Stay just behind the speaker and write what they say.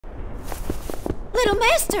Little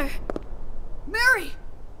Master! Mary!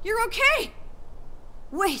 You're okay!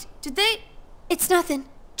 Wait, did they... It's nothing.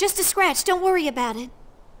 Just a scratch, don't worry about it.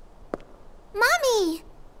 Mommy!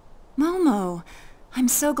 Momo, I'm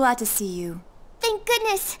so glad to see you. Thank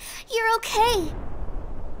goodness, you're okay.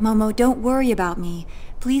 Momo, don't worry about me.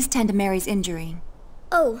 Please tend to Mary's injury.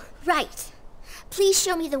 Oh, right. Please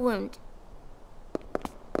show me the wound.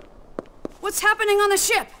 What's happening on the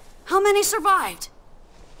ship? How many survived?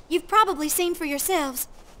 You've probably seen for yourselves,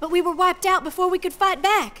 but we were wiped out before we could fight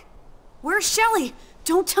back. Where's Shelley?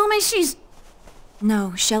 Don't tell me she's...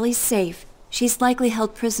 No, Shelley's safe. She's likely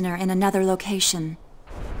held prisoner in another location.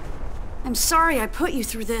 I'm sorry I put you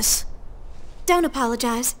through this. Don't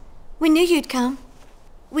apologize. We knew you'd come.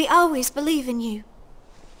 We always believe in you.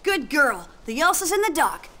 Good girl. The Elsa's in the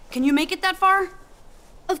dock. Can you make it that far?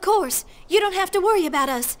 Of course. You don't have to worry about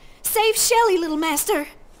us. Save Shelley, Little Master.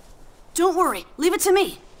 Don't worry. Leave it to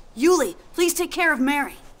me. Juli, please take care of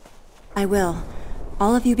Mary. I will.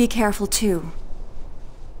 All of you be careful too.